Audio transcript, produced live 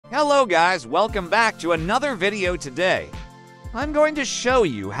Hello guys, welcome back to another video today. I'm going to show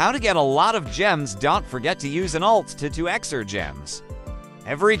you how to get a lot of gems. Don't forget to use an alt to 2xer gems.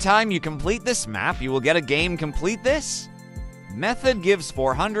 Every time you complete this map, you will get a game complete this. Method gives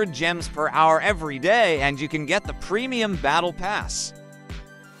 400 gems per hour every day, and you can get the premium battle pass.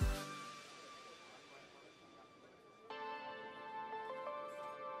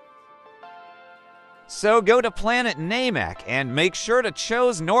 So go to Planet Namek and make sure to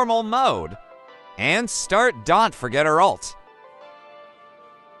choose normal mode. And start. Don't forget our alt.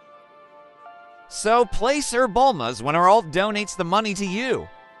 So place your Bulmas when our alt donates the money to you.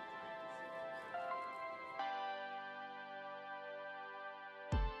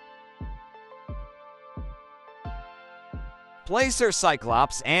 Place your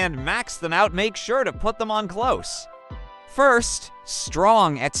Cyclops and max them out. Make sure to put them on close. First,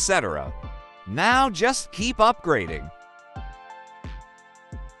 strong, etc. Now just keep upgrading.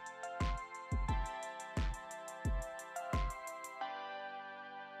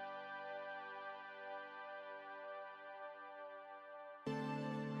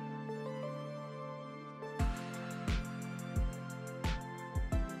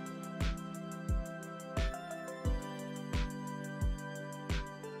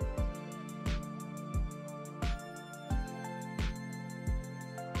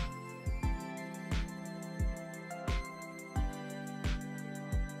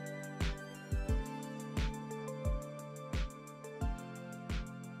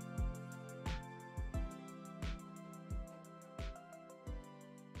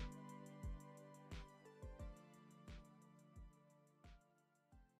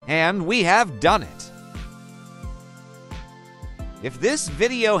 And we have done it. If this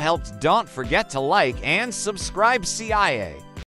video helped, don't forget to like and subscribe CIA.